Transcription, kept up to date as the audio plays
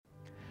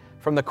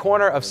From the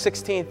corner of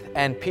 16th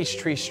and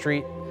Peachtree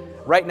Street,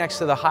 right next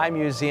to the High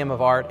Museum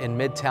of Art in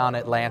Midtown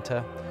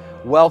Atlanta,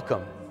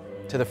 welcome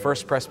to the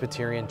First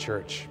Presbyterian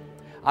Church.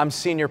 I'm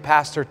Senior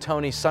Pastor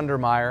Tony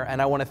Sundermeyer,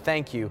 and I want to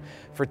thank you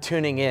for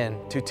tuning in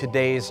to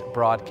today's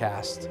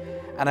broadcast.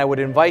 And I would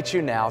invite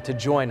you now to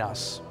join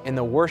us in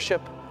the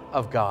worship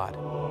of God.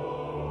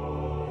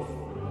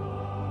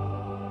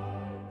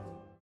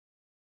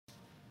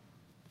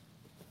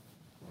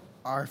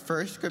 Our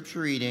first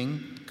scripture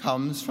reading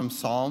comes from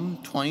Psalm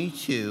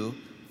 22,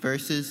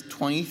 verses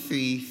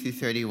 23 through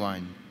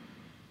 31.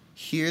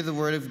 Hear the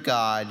word of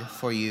God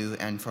for you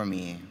and for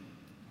me.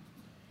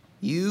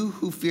 You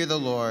who fear the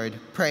Lord,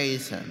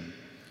 praise him.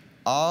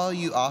 All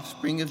you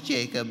offspring of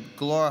Jacob,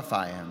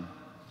 glorify him.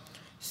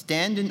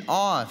 Stand in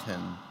awe of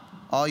him,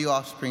 all you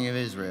offspring of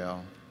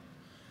Israel.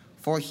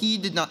 For he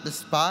did not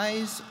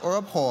despise or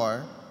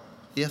abhor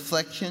the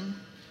affliction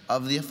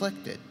of the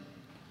afflicted.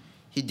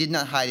 He did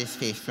not hide his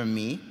face from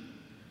me,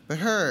 but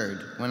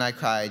heard when I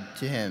cried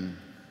to him.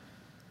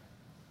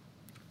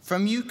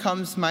 From you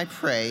comes my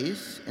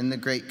praise in the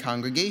great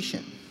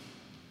congregation.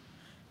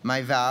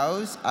 My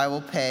vows I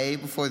will pay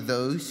before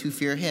those who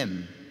fear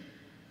him.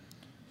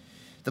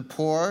 The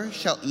poor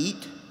shall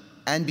eat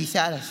and be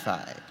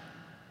satisfied.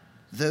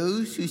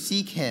 Those who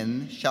seek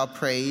him shall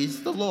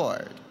praise the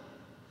Lord.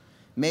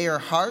 May your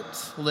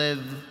hearts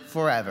live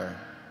forever.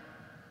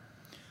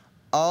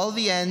 All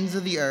the ends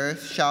of the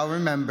earth shall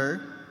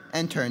remember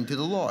and turn to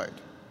the Lord,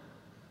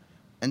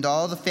 and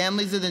all the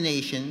families of the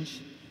nations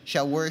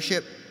shall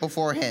worship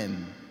before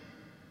him.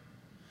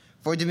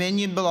 For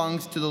dominion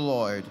belongs to the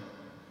Lord,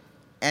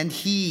 and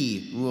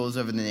he rules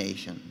over the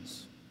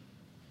nations.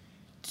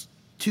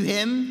 To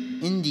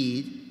him,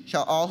 indeed,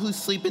 shall all who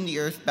sleep in the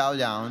earth bow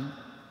down.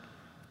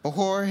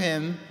 Before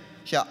him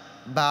shall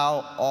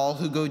bow all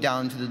who go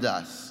down to the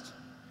dust,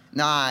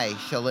 and I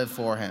shall live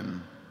for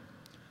him.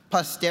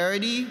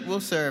 Posterity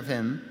will serve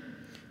him.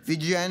 The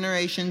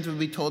generations will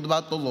be told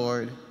about the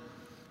Lord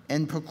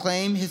and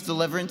proclaim his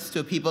deliverance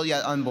to a people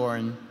yet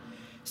unborn,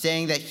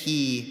 saying that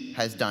he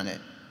has done it.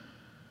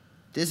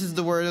 This is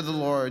the word of the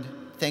Lord.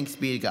 Thanks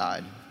be to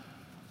God.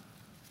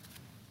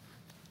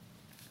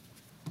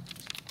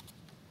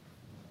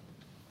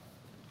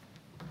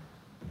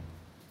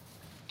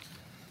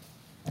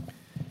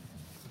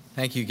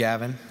 Thank you,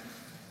 Gavin.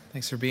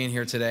 Thanks for being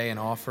here today and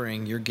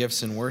offering your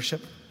gifts in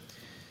worship.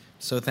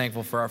 So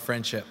thankful for our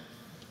friendship.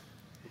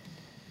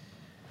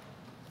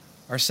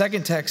 Our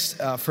second text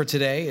for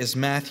today is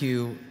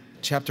Matthew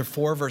chapter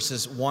 4,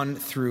 verses 1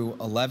 through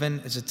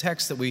 11. It's a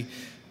text that we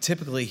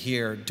typically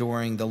hear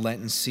during the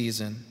Lenten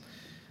season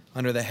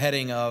under the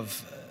heading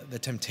of the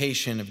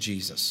temptation of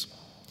Jesus.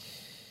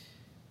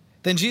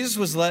 Then Jesus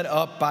was led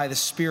up by the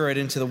Spirit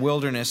into the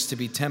wilderness to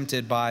be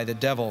tempted by the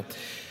devil.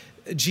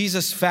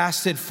 Jesus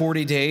fasted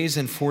 40 days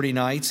and 40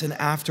 nights, and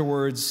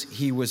afterwards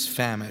he was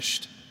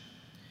famished.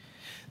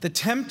 The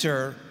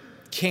tempter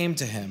came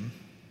to him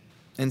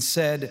and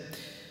said,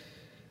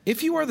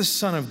 "If you are the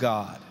Son of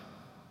God,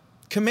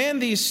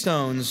 command these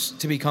stones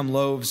to become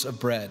loaves of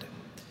bread."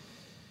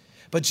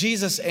 But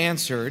Jesus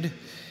answered,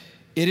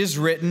 "It is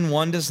written,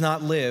 one does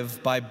not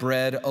live by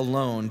bread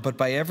alone, but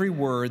by every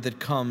word that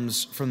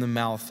comes from the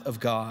mouth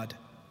of God."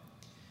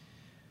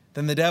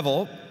 Then the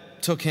devil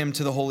took him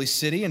to the holy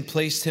city and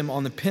placed him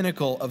on the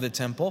pinnacle of the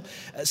temple,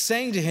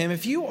 saying to him,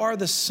 "If you are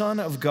the Son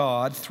of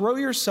God, throw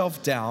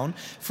yourself down,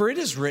 for it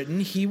is written,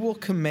 he will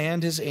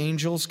command his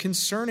angels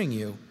concerning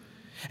you,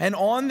 and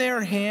on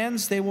their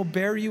hands they will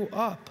bear you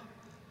up,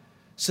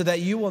 so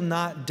that you will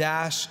not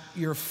dash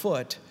your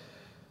foot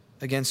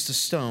against a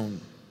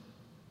stone."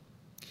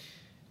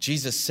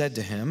 Jesus said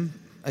to him,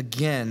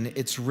 "Again,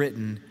 it's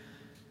written,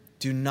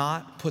 do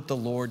not put the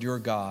Lord your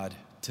God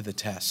to the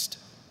test."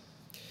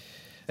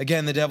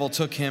 Again, the devil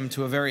took him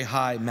to a very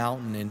high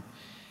mountain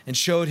and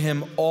showed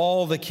him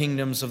all the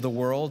kingdoms of the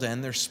world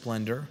and their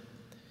splendor.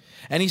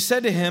 And he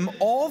said to him,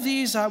 "All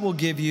these I will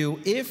give you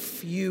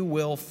if you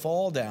will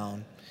fall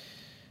down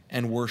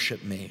and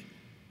worship me."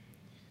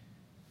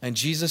 And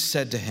Jesus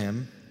said to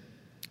him,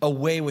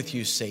 "Away with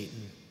you,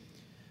 Satan,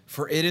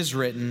 for it is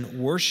written,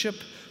 worship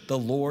the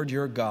Lord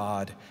your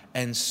God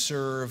and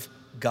serve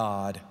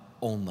God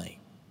only."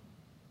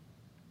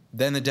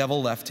 Then the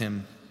devil left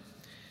him,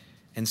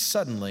 and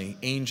suddenly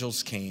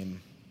angels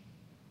came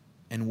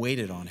and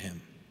waited on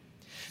him.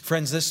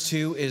 Friends, this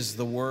too is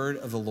the word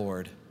of the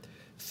Lord.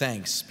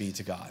 Thanks be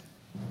to God.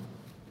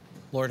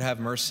 Lord, have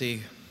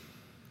mercy.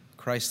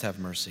 Christ, have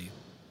mercy.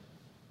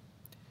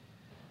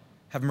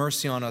 Have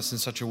mercy on us in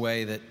such a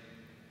way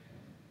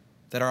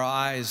that our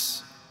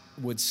eyes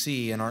would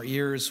see and our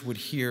ears would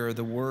hear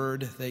the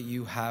word that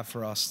you have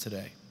for us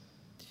today.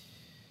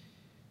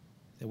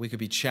 That we could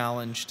be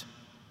challenged,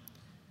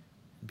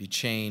 be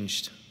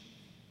changed,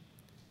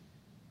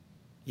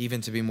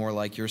 even to be more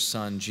like your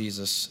Son,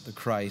 Jesus the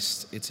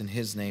Christ. It's in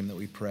his name that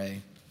we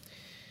pray.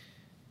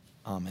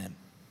 Amen.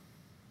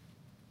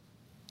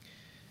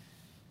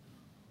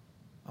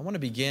 I want to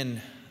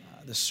begin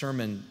the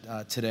sermon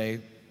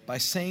today by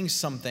saying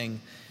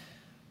something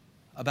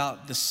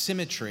about the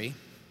symmetry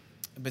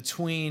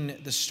between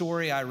the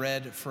story I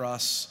read for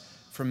us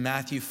from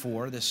Matthew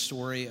 4, the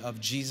story of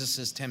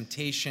Jesus'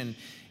 temptation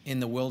in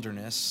the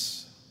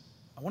wilderness,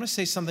 I want to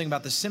say something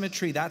about the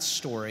symmetry that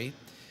story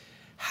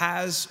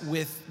has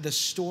with the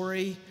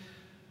story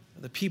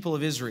of the people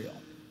of Israel,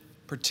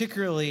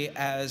 particularly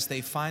as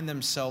they find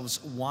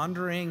themselves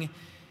wandering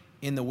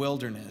in the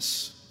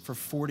wilderness for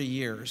 40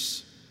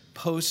 years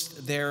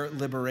post their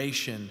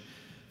liberation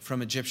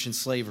from Egyptian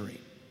slavery.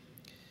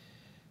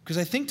 Because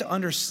I think to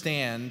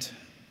understand,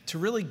 to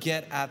really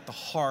get at the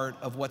heart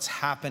of what's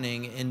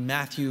happening in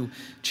Matthew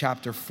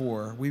chapter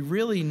 4, we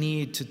really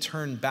need to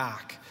turn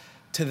back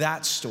to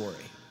that story,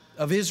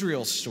 of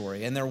Israel's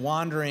story, and their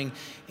wandering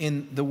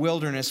in the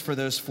wilderness for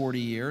those 40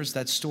 years,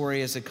 that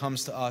story as it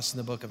comes to us in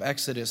the book of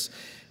Exodus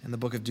and the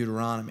book of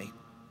Deuteronomy.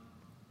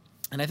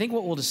 And I think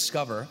what we'll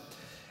discover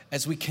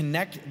as we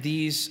connect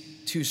these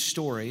two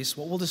stories,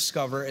 what we'll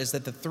discover is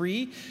that the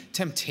three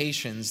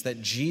temptations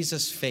that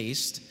Jesus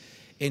faced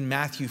in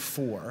Matthew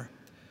 4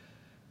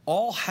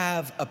 all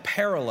have a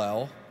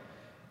parallel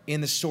in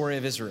the story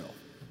of Israel.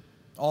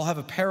 All have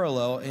a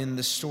parallel in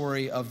the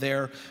story of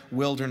their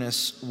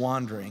wilderness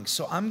wandering.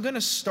 So I'm going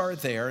to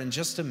start there in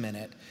just a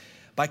minute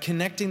by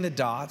connecting the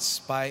dots,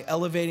 by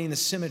elevating the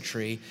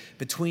symmetry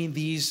between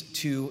these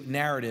two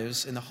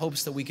narratives in the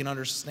hopes that we can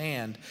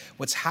understand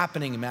what's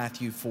happening in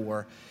Matthew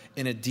 4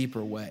 in a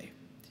deeper way.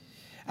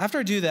 After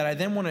I do that, I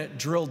then want to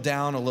drill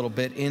down a little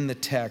bit in the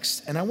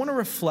text, and I want to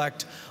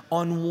reflect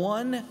on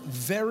one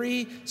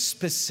very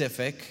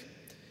specific,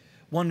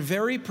 one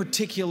very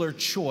particular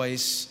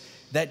choice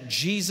that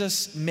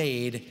Jesus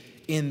made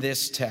in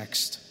this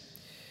text.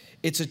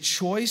 It's a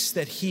choice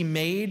that he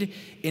made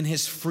in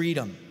his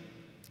freedom.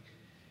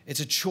 It's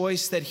a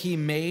choice that he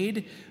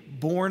made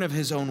born of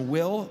his own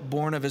will,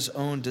 born of his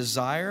own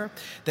desire,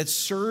 that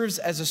serves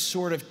as a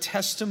sort of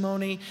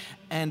testimony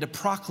and a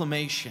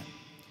proclamation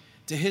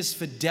to his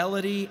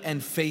fidelity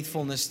and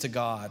faithfulness to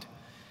God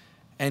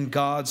and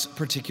God's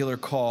particular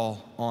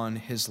call on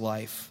his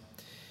life.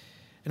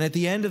 And at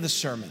the end of the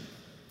sermon,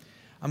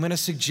 I'm going to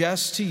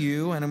suggest to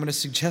you, and I'm going to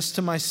suggest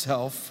to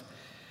myself,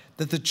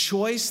 that the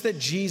choice that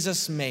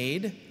Jesus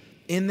made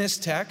in this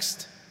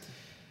text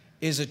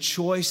is a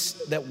choice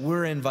that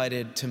we're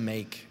invited to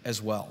make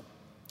as well.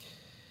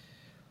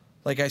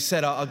 Like I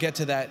said, I'll get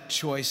to that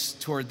choice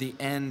toward the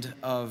end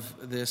of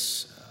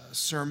this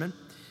sermon.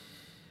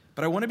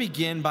 But I want to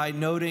begin by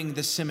noting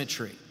the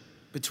symmetry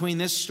between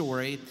this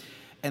story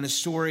and the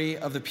story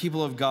of the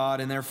people of God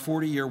and their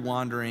 40-year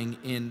wandering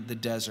in the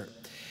desert.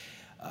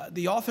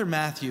 The author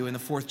Matthew in the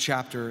 4th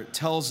chapter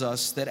tells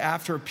us that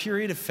after a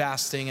period of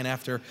fasting and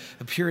after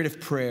a period of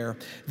prayer,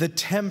 the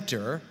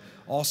tempter,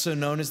 also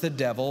known as the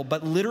devil,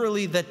 but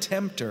literally the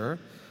tempter,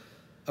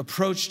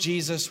 approached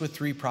Jesus with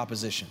 3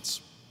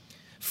 propositions.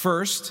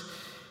 First,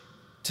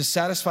 to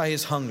satisfy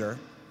his hunger,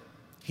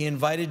 he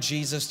invited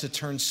Jesus to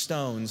turn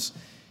stones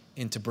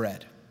into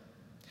bread.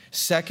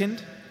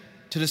 Second,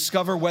 to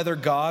discover whether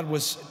God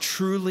was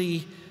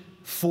truly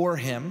for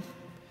him,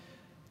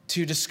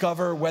 to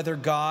discover whether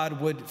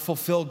God would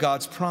fulfill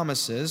God's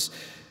promises,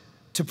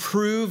 to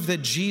prove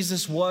that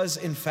Jesus was,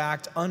 in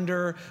fact,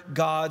 under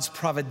God's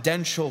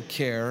providential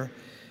care,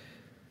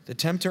 the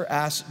tempter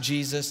asked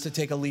Jesus to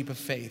take a leap of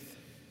faith,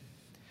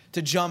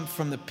 to jump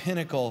from the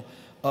pinnacle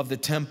of the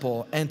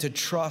temple and to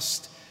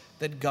trust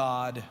that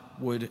God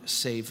would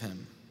save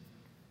him.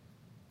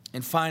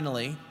 And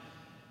finally,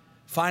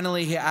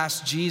 he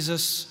asked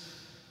Jesus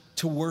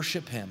to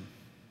worship him.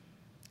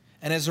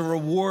 And as a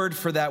reward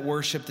for that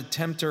worship, the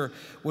tempter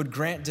would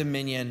grant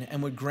dominion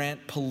and would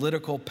grant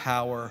political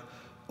power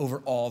over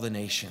all the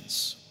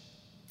nations.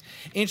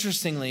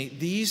 Interestingly,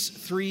 these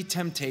 3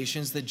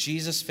 temptations that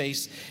Jesus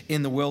faced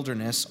in the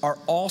wilderness are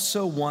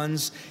also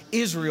ones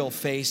Israel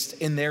faced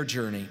in their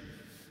journey.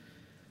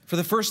 For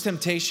the first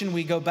temptation,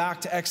 we go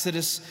back to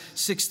Exodus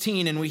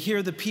 16 and we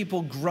hear the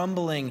people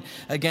grumbling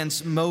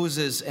against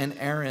Moses and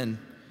Aaron.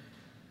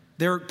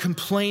 They're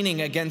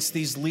complaining against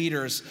these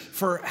leaders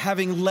for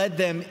having led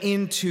them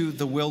into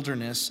the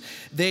wilderness.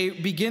 They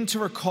begin to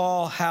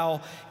recall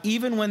how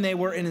even when they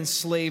were an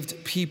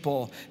enslaved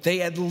people, they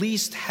at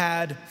least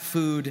had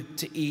food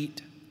to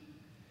eat.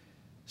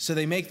 So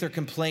they make their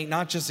complaint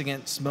not just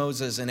against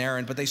Moses and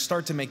Aaron, but they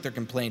start to make their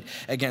complaint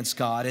against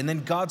God. And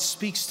then God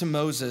speaks to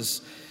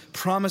Moses,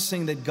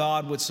 promising that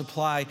God would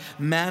supply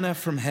manna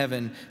from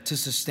heaven to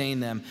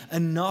sustain them,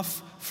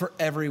 enough for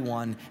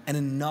everyone and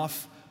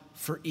enough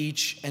for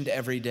each and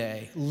every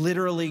day.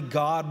 Literally,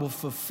 God will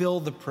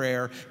fulfill the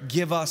prayer,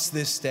 "Give us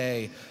this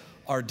day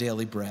our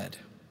daily bread."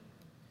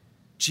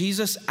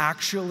 Jesus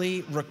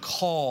actually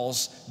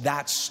recalls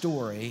that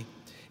story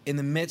in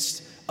the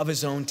midst of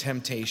his own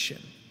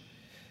temptation.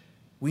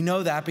 We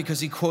know that because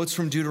he quotes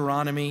from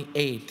Deuteronomy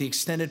 8. The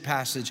extended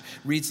passage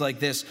reads like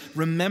this: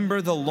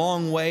 "Remember the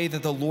long way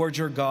that the Lord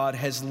your God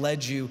has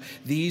led you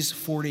these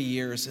 40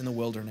 years in the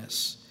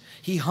wilderness.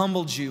 He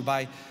humbled you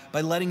by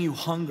letting you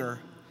hunger,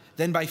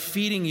 then by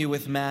feeding you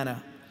with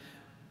manna,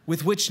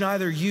 with which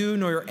neither you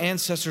nor your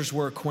ancestors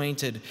were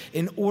acquainted,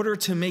 in order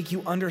to make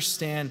you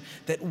understand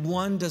that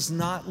one does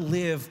not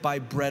live by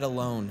bread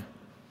alone,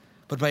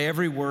 but by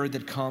every word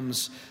that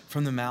comes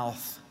from the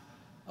mouth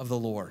of the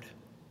Lord.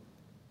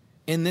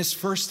 In this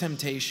first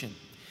temptation,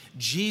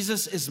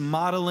 Jesus is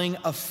modeling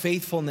a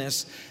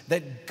faithfulness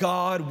that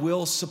God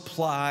will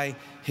supply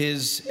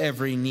his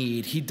every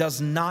need. He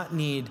does not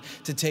need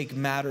to take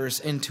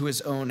matters into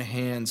his own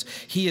hands.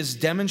 He is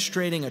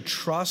demonstrating a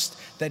trust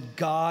that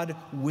God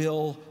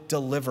will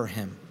deliver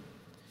him.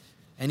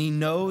 And he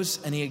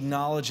knows and he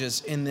acknowledges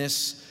in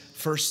this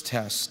first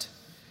test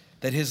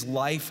that his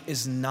life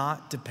is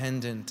not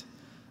dependent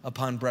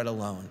upon bread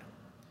alone,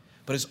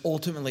 but is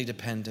ultimately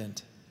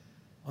dependent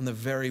on the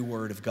very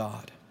word of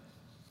God.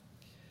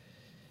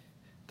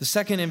 The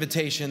second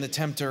invitation the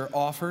tempter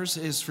offers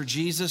is for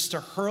Jesus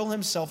to hurl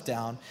himself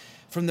down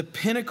from the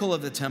pinnacle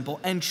of the temple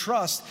and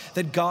trust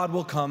that God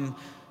will come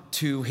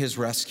to his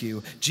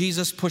rescue.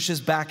 Jesus pushes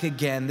back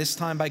again, this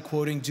time by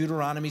quoting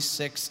Deuteronomy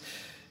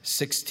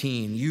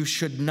 6:16. You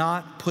should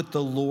not put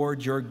the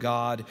Lord your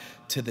God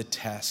to the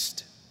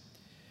test.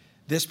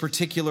 This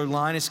particular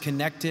line is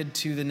connected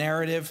to the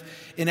narrative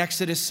in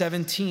Exodus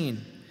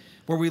 17,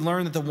 where we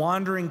learn that the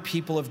wandering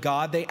people of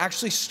God, they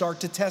actually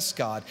start to test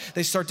God.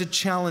 They start to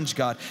challenge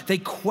God. They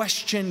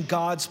question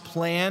God's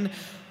plan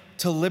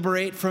to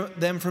liberate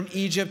them from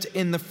Egypt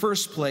in the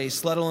first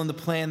place, let alone the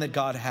plan that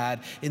God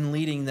had in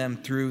leading them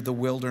through the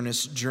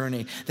wilderness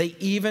journey. They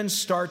even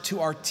start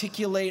to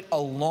articulate a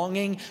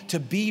longing to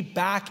be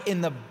back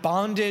in the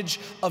bondage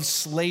of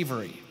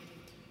slavery.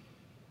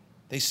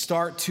 They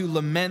start to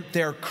lament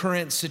their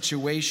current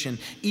situation,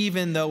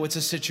 even though it's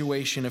a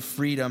situation of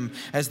freedom.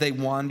 As they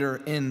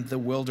wander in the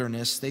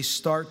wilderness, they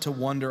start to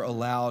wonder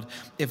aloud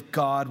if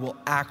God will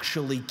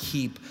actually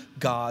keep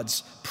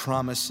God's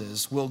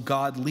promises. Will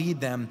God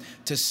lead them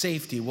to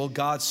safety? Will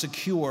God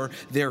secure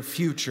their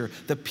future?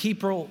 The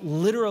people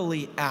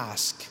literally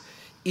ask,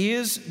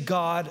 is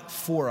God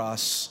for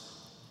us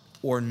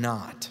or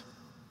not?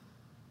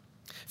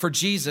 For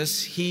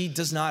Jesus, he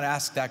does not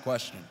ask that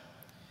question.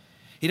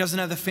 He doesn't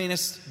have the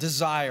faintest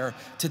desire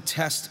to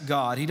test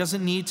God. He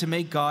doesn't need to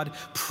make God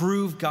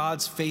prove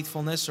God's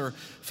faithfulness or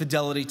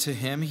fidelity to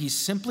him. He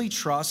simply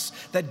trusts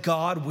that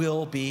God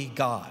will be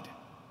God.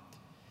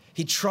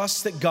 He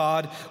trusts that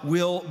God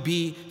will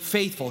be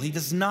faithful. He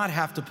does not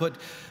have to put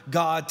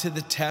God to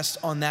the test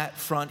on that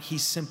front. He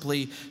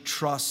simply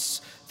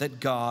trusts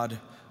that God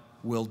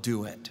will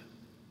do it.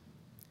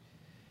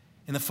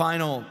 In the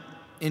final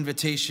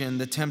invitation,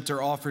 the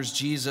tempter offers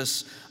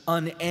Jesus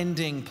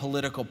unending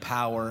political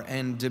power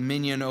and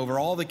dominion over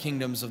all the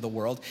kingdoms of the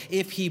world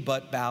if he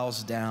but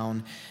bows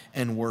down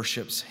and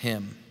worships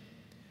him.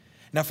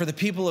 Now, for the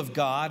people of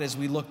God, as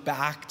we look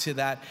back to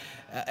that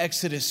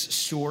Exodus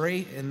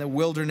story in the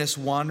wilderness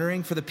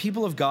wandering, for the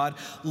people of God,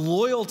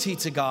 loyalty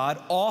to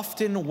God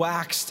often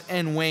waxed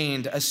and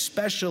waned,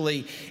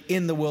 especially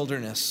in the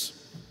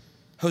wilderness.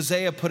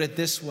 Hosea put it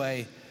this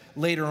way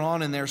later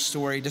on in their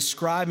story,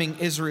 describing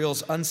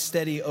Israel's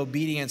unsteady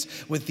obedience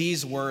with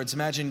these words.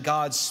 Imagine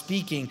God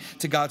speaking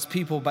to God's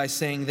people by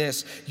saying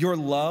this: your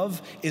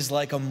love is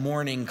like a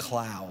morning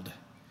cloud,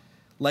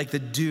 like the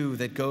dew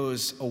that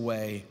goes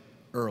away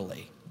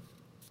early.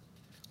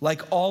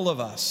 Like all of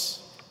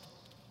us,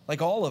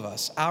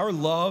 our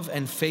love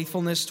and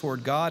faithfulness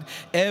toward God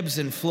ebbs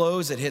and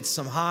flows. It hits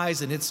some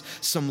highs and hits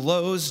some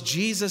lows.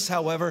 Jesus,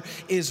 however,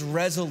 is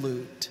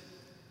resolute.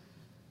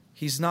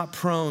 He's not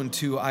prone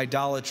to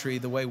idolatry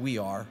the way we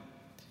are.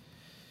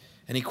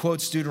 And he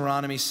quotes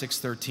Deuteronomy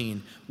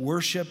 6:13,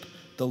 worship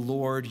the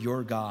Lord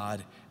your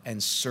God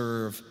and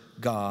serve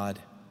God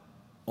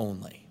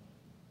only.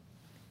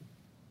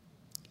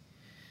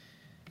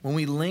 When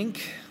we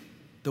link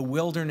the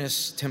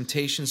wilderness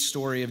temptation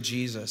story of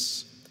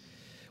Jesus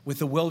with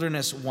the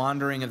wilderness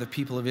wandering of the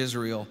people of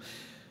Israel,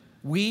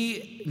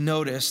 we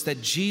notice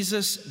that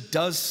Jesus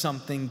does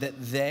something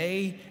that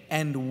they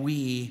and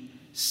we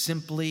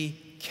simply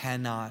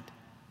cannot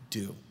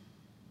do.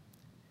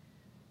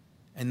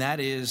 And that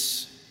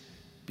is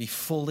be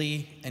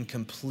fully and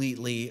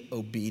completely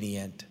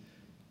obedient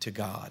to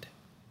God.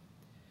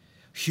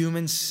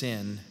 Human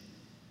sin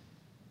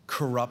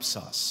corrupts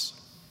us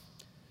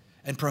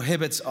and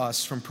prohibits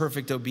us from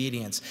perfect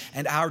obedience.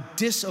 And our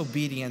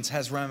disobedience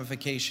has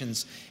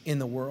ramifications in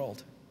the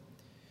world.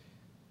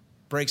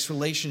 Breaks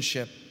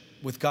relationship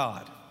with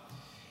God.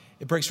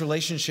 It breaks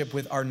relationship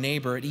with our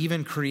neighbor. It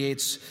even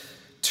creates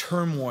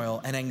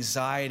turmoil and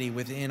anxiety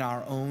within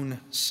our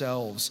own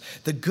selves.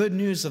 The good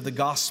news of the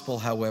gospel,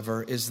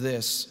 however, is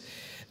this: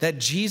 that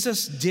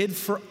Jesus did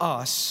for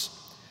us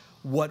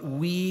what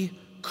we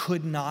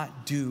could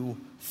not do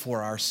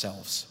for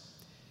ourselves.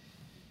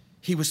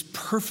 He was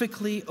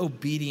perfectly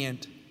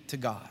obedient to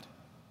God.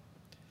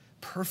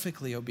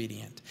 Perfectly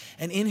obedient.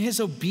 And in his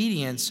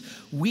obedience,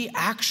 we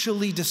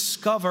actually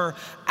discover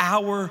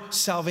our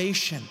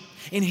salvation.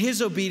 In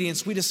his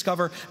obedience, we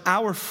discover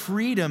our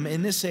freedom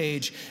in this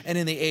age and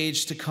in the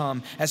age to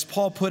come. As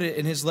Paul put it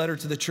in his letter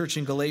to the church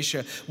in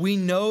Galatia, we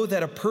know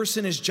that a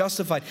person is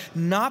justified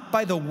not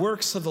by the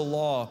works of the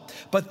law,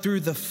 but through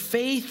the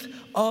faith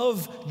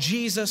of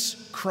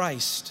Jesus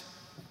Christ.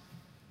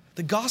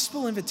 The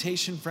gospel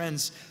invitation,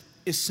 friends,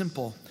 is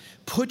simple.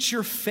 Put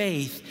your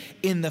faith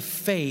in the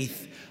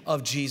faith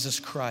of Jesus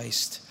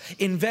Christ.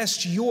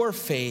 Invest your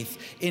faith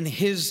in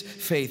his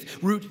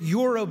faith. Root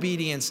your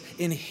obedience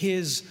in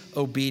his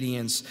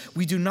obedience.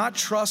 We do not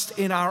trust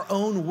in our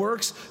own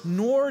works,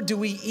 nor do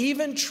we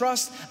even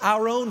trust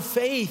our own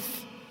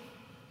faith,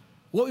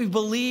 what we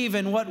believe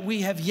and what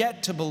we have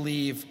yet to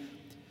believe.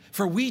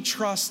 For we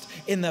trust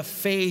in the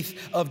faith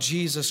of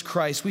Jesus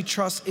Christ. We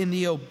trust in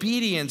the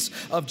obedience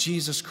of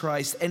Jesus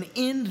Christ. And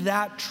in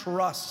that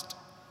trust,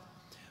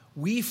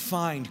 we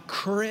find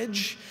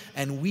courage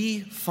and we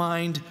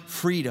find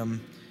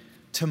freedom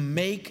to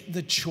make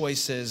the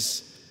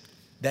choices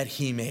that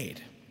he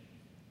made.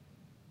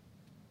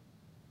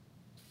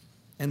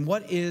 And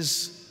what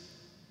is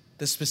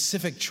the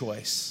specific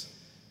choice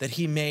that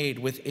he made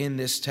within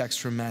this text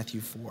from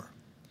Matthew 4?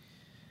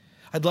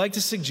 I'd like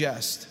to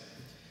suggest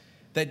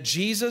that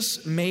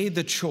Jesus made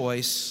the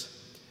choice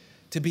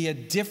to be a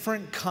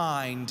different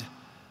kind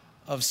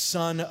of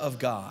Son of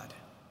God.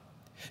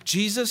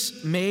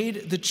 Jesus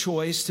made the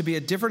choice to be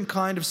a different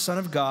kind of Son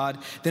of God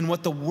than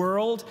what the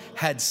world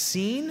had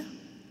seen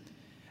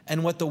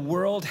and what the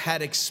world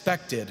had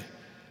expected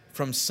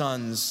from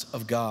sons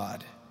of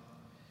God.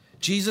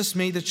 Jesus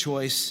made the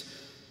choice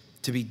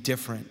to be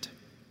different.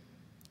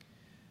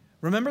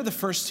 Remember the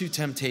first two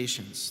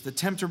temptations. The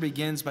tempter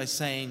begins by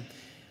saying,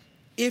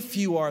 "If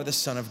you are the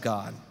Son of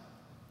God."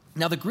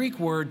 Now, the Greek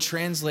word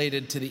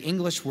translated to the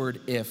English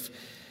word "if"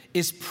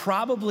 is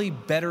probably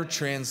better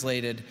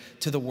translated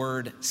to the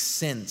word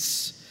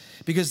 "since,"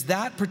 because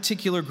that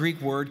particular Greek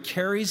word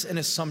carries an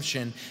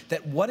assumption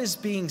that what is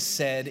being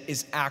said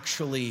is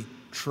actually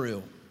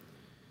true.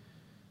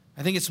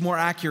 I think it's more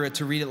accurate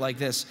to read it like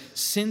this: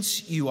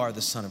 "Since you are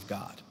the Son of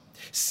God,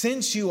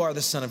 since you are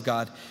the Son of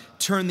God,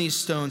 turn these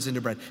stones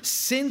into bread.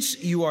 Since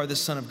you are the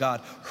Son of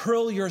God,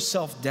 hurl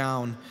yourself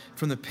down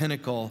from the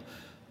pinnacle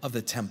of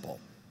the temple."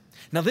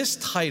 Now, this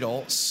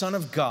title, Son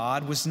of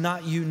God, was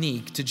not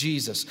unique to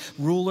Jesus.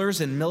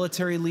 Rulers and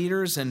military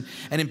leaders and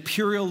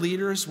imperial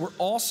leaders were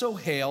also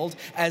hailed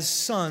as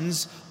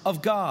sons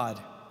of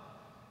God.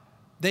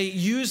 They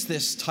used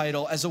this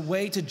title as a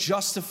way to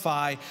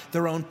justify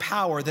their own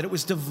power, that it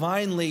was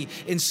divinely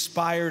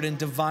inspired and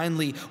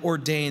divinely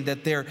ordained,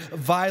 that their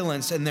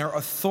violence and their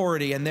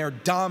authority and their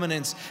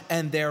dominance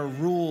and their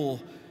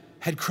rule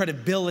had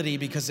credibility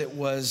because it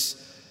was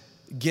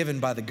given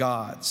by the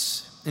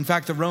gods. In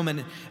fact, the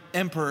Roman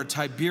Emperor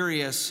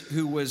Tiberius,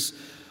 who was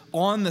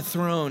on the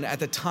throne at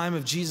the time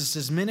of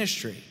Jesus'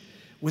 ministry,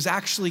 was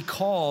actually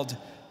called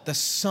the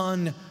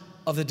Son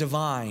of the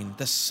Divine,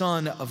 the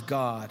Son of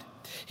God.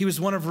 He was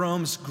one of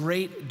Rome's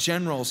great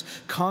generals,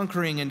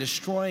 conquering and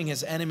destroying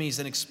his enemies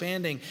and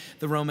expanding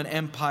the Roman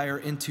Empire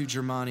into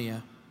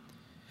Germania.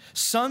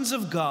 Sons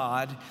of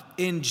God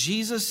in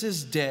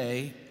Jesus'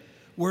 day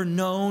were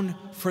known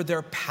for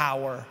their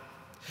power.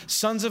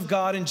 Sons of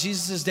God in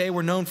Jesus' day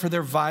were known for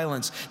their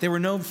violence. They were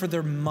known for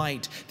their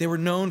might. They were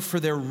known for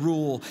their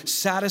rule,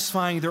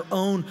 satisfying their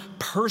own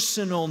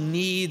personal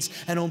needs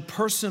and own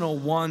personal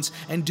wants,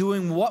 and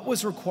doing what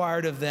was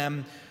required of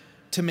them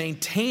to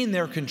maintain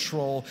their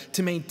control,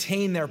 to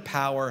maintain their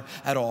power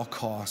at all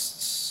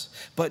costs.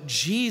 But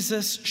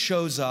Jesus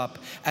shows up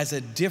as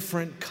a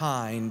different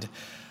kind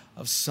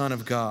of Son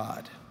of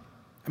God.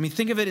 I mean,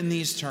 think of it in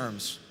these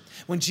terms.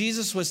 When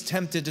Jesus was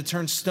tempted to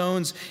turn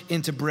stones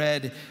into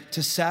bread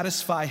to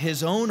satisfy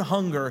his own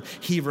hunger,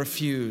 he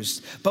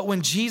refused. But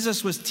when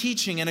Jesus was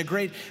teaching and a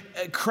great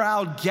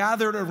crowd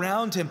gathered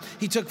around him,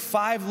 he took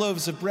 5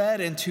 loaves of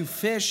bread and 2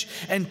 fish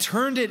and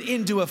turned it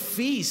into a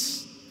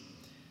feast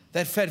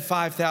that fed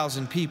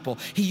 5,000 people.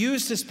 He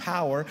used his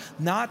power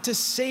not to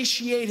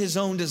satiate his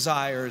own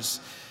desires,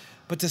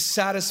 but to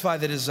satisfy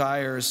the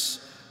desires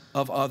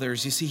of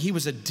others. You see, he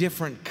was a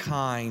different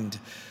kind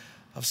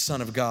of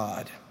Son of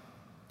God.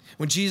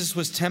 When Jesus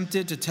was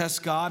tempted to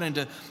test God and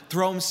to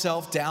throw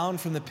himself down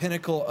from the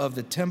pinnacle of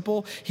the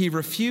temple, he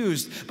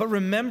refused. But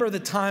remember the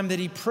time that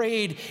he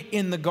prayed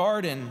in the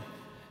garden.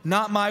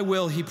 "Not my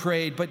will," he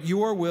prayed, "but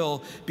your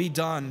will be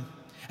done."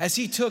 As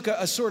he took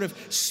a sort of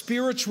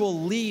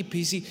spiritual leap,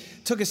 he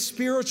took a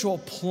spiritual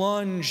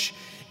plunge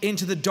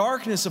into the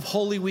darkness of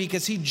Holy Week,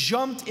 as he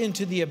jumped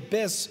into the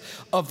abyss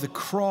of the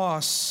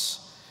cross,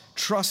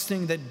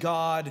 trusting that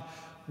God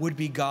would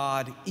be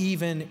God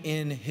even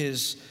in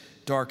his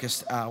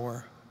darkest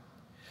hour.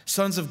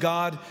 Sons of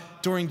God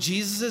during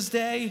Jesus'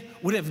 day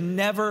would have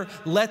never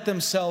let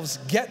themselves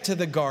get to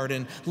the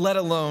garden, let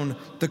alone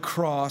the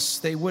cross.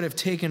 They would have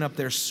taken up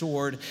their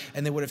sword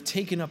and they would have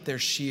taken up their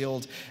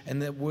shield,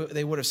 and they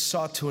would have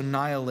sought to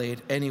annihilate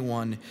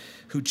anyone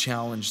who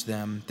challenged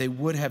them. They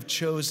would have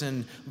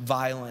chosen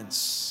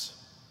violence.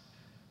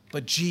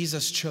 But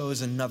Jesus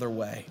chose another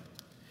way.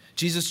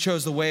 Jesus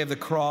chose the way of the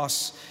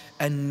cross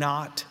and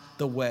not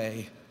the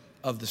way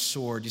of the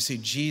sword. You see,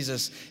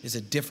 Jesus is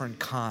a different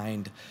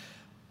kind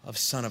of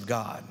Son of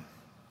God.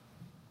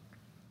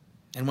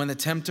 And when the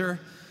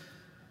tempter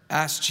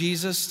asked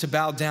Jesus to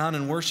bow down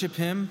and worship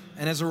him,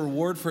 and as a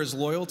reward for his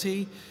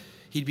loyalty,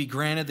 he'd be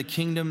granted the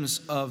kingdoms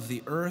of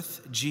the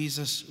earth,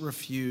 Jesus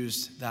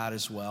refused that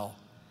as well.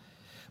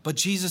 But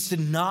Jesus did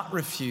not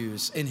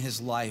refuse in his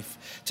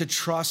life to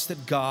trust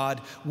that God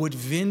would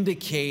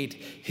vindicate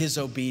his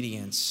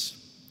obedience,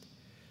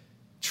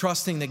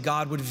 trusting that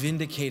God would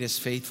vindicate his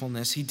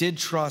faithfulness. He did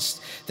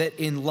trust that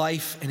in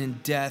life and in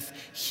death,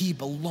 he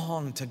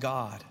belonged to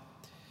God.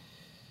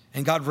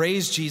 And God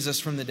raised Jesus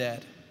from the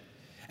dead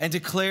and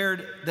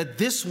declared that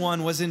this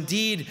one was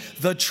indeed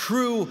the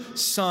true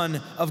Son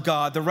of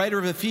God. The writer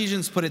of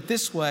Ephesians put it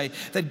this way,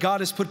 that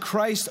God has put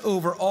Christ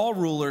over all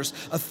rulers,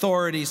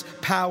 authorities,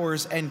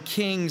 powers, and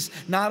kings,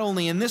 not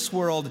only in this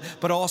world,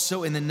 but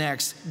also in the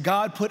next.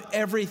 God put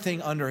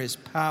everything under his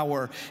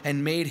power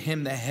and made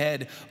him the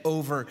head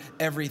over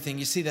everything.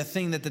 You see, the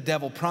thing that the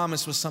devil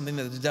promised was something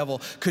that the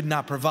devil could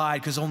not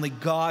provide, because only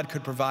God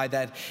could provide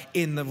that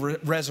in the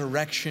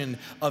resurrection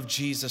of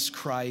Jesus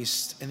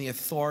Christ and the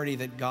authority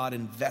that God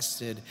invested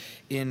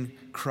in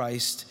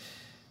Christ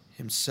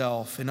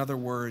himself. In other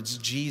words,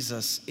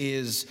 Jesus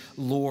is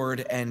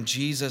Lord, and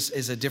Jesus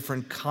is a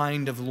different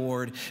kind of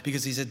Lord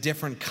because he's a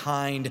different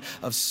kind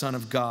of Son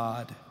of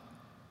God,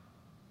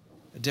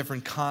 a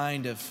different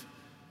kind of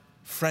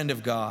friend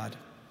of God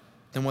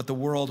than what the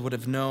world would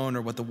have known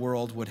or what the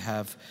world would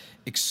have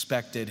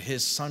expected.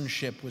 His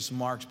sonship was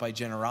marked by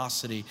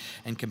generosity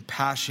and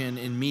compassion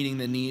in meeting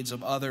the needs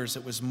of others.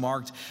 It was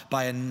marked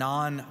by a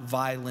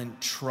non-violent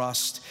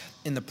trust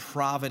in the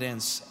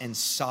providence and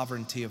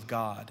sovereignty of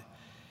God.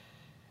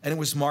 And it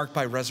was marked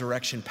by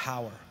resurrection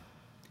power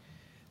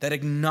that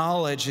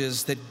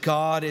acknowledges that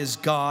God is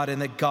God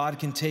and that God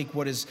can take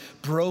what is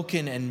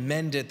broken and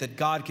mend it, that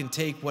God can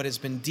take what has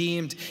been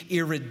deemed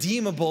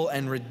irredeemable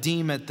and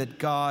redeem it, that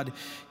God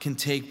can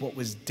take what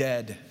was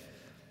dead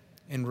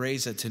and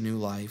raise it to new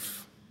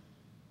life.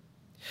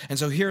 And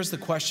so here's the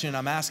question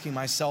I'm asking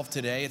myself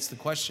today. It's the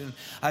question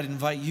I'd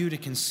invite you to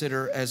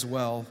consider as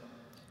well.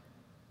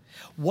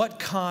 What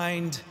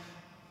kind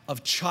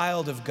of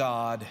child of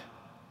God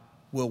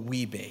will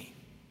we be?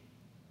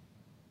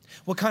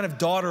 What kind of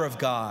daughter of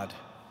God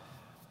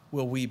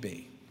will we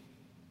be?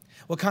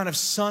 What kind of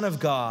son of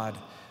God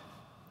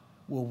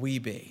will we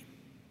be?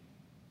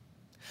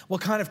 What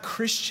kind of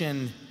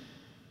Christian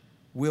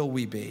will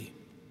we be?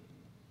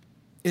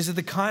 Is it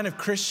the kind of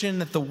Christian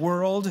that the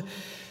world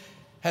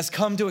has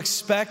come to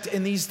expect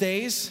in these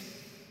days?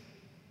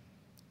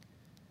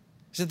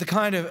 Is it the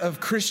kind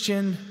of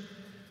Christian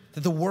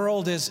that the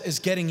world is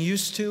getting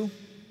used to?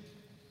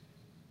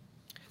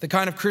 The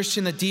kind of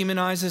Christian that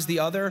demonizes the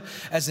other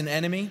as an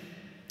enemy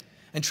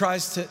and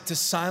tries to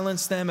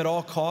silence them at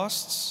all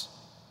costs?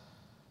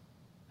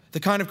 The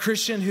kind of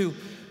Christian who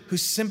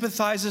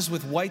sympathizes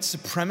with white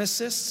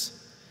supremacists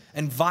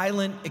and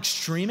violent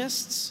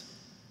extremists?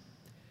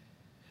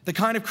 The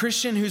kind of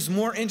Christian who's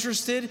more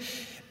interested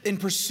in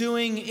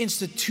pursuing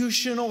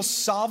institutional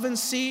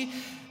solvency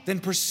than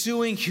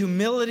pursuing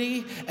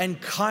humility and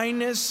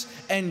kindness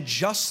and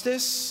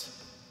justice?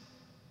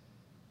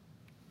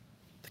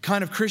 The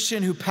kind of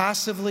Christian who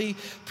passively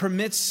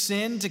permits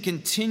sin to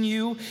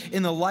continue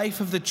in the life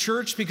of the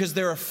church because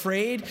they're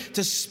afraid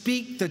to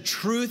speak the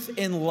truth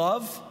in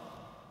love?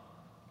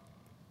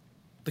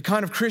 The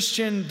kind of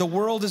Christian the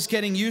world is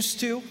getting used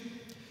to,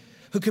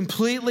 who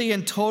completely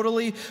and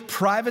totally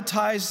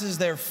privatizes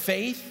their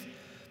faith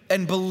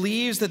and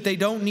believes that they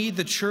don't need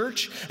the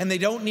church and they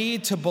don't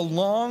need to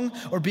belong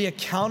or be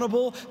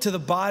accountable to the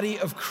body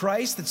of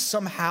Christ, that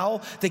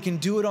somehow they can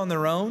do it on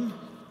their own?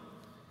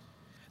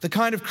 The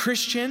kind of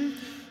Christian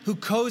who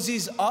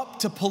cozies up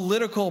to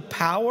political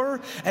power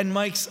and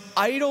makes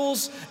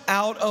idols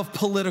out of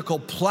political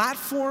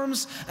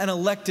platforms and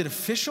elected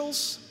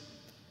officials?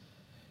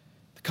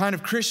 The kind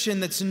of Christian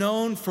that's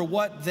known for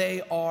what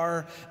they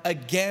are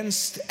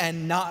against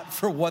and not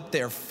for what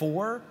they're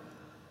for?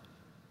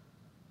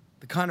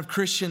 The kind of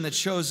Christian that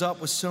shows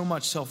up with so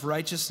much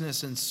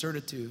self-righteousness and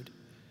certitude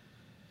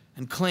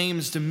and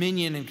claims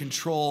dominion and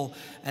control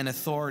and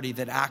authority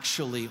that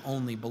actually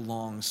only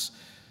belongs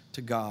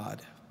to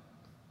God.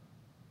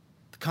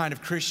 The kind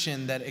of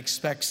Christian that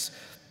expects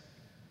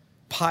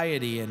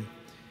piety and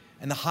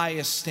the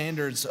highest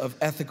standards of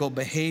ethical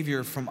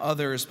behavior from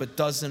others, but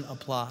doesn't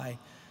apply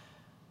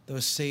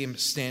those same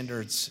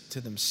standards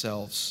to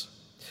themselves.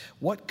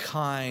 What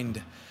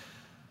kind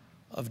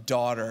of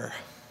daughter,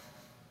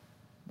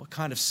 what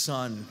kind of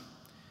son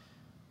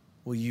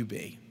will you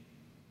be?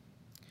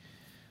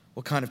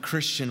 What kind of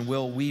Christian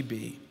will we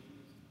be?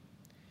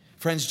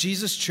 Friends,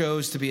 Jesus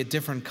chose to be a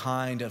different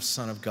kind of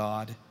Son of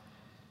God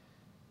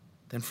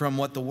than from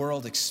what the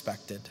world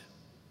expected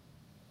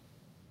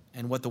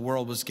and what the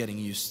world was getting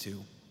used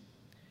to.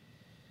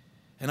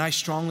 And I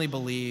strongly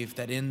believe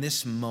that in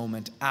this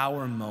moment,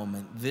 our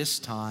moment, this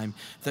time,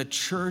 the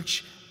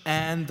church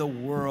and the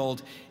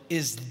world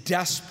is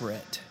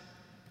desperate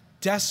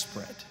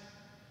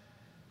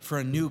for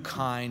a new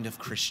kind of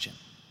Christian,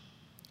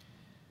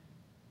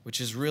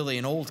 which is really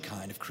an old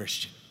kind of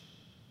Christian.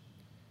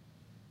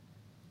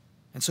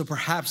 And so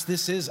perhaps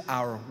this is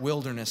our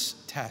wilderness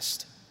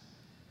test.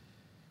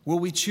 Will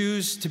we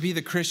choose to be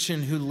the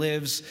Christian who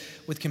lives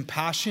with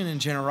compassion and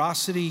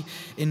generosity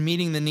in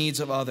meeting the needs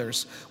of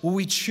others? Will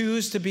we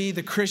choose to be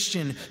the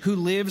Christian who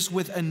lives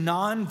with a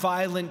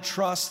nonviolent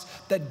trust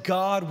that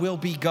God will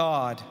be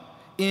God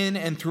in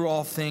and through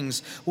all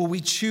things? Will we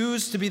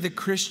choose to be the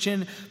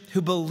Christian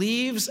who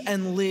believes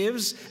and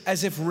lives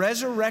as if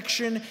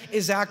resurrection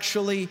is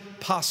actually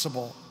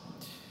possible,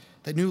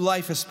 that new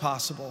life is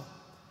possible?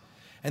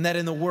 And that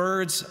in the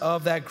words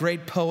of that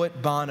great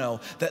poet Bono,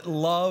 that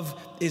love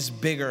is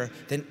bigger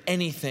than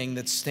anything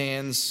that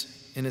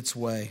stands in its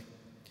way.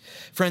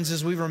 Friends,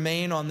 as we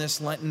remain on this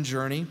Lenten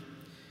journey,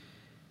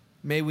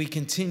 may we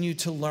continue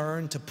to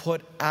learn to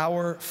put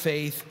our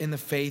faith in the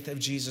faith of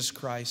Jesus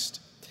Christ.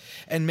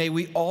 And may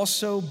we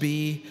also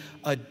be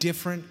a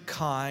different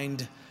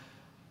kind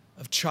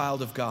of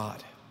child of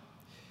God.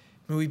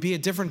 May we be a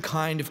different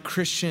kind of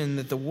Christian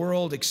that the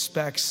world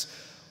expects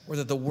or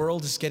that the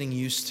world is getting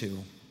used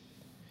to.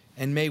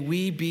 And may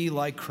we be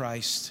like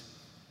Christ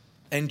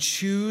and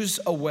choose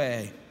a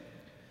way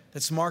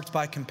that's marked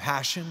by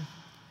compassion,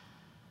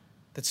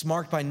 that's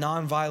marked by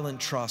nonviolent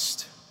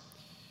trust,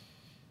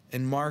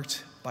 and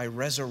marked by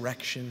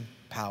resurrection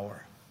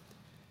power.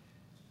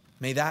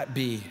 May that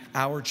be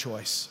our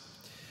choice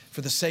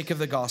for the sake of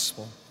the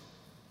gospel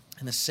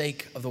and the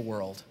sake of the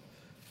world.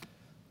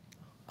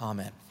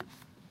 Amen.